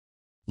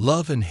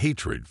Love and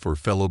hatred for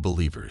fellow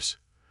believers.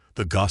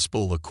 The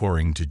Gospel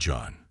according to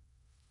John.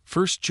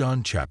 1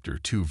 John chapter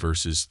 2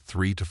 verses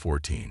 3 to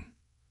 14.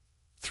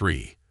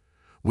 3.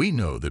 We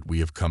know that we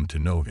have come to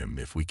know him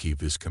if we keep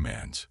his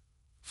commands.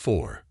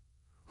 4.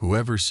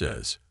 Whoever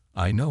says,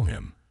 I know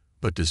him,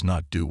 but does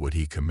not do what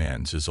he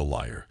commands is a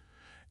liar,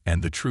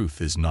 and the truth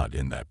is not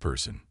in that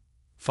person.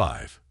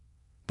 5.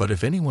 But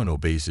if anyone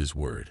obeys his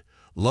word,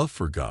 love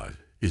for God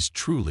is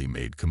truly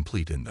made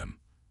complete in them.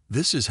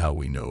 This is how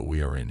we know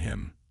we are in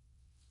him.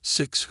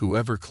 6.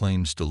 Whoever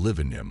claims to live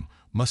in him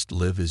must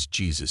live as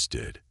Jesus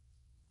did.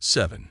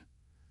 7.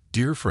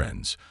 Dear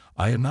friends,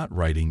 I am not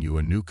writing you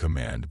a new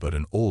command but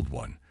an old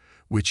one,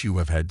 which you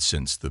have had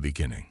since the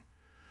beginning.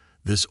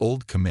 This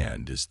old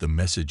command is the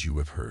message you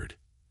have heard.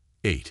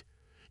 8.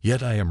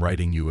 Yet I am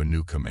writing you a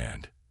new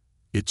command.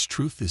 Its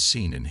truth is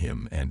seen in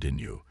him and in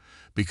you,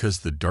 because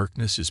the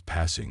darkness is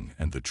passing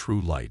and the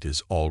true light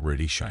is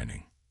already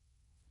shining.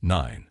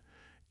 9.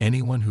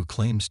 Anyone who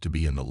claims to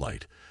be in the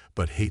light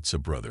but hates a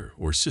brother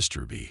or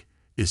sister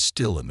is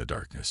still in the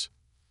darkness.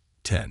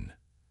 10.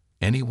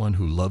 Anyone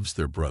who loves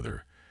their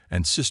brother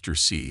and sister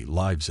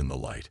lives in the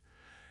light,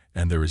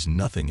 and there is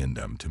nothing in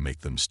them to make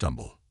them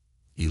stumble.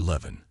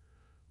 11.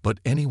 But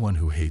anyone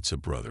who hates a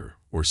brother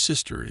or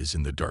sister is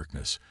in the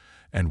darkness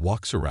and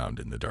walks around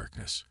in the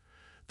darkness.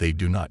 They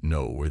do not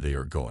know where they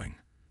are going,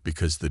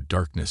 because the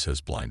darkness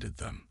has blinded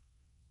them.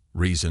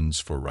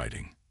 Reasons for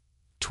writing.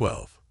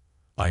 12.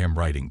 I am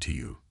writing to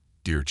you,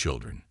 dear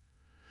children,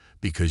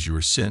 because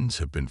your sins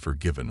have been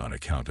forgiven on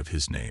account of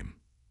his name.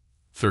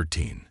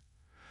 13.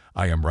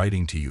 I am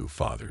writing to you,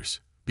 fathers,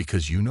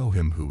 because you know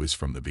him who is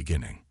from the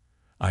beginning.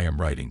 I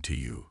am writing to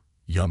you,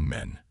 young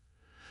men,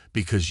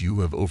 because you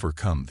have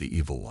overcome the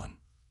evil one.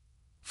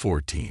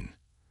 14.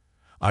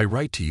 I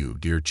write to you,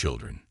 dear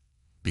children,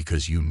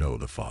 because you know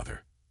the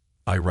Father.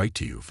 I write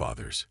to you,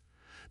 fathers,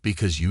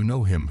 because you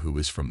know him who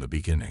is from the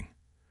beginning.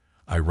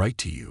 I write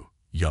to you,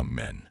 young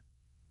men,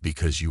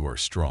 because you are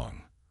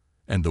strong,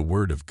 and the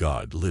word of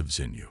God lives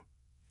in you,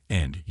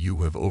 and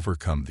you have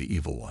overcome the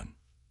evil one.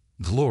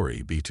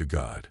 Glory be to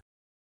God.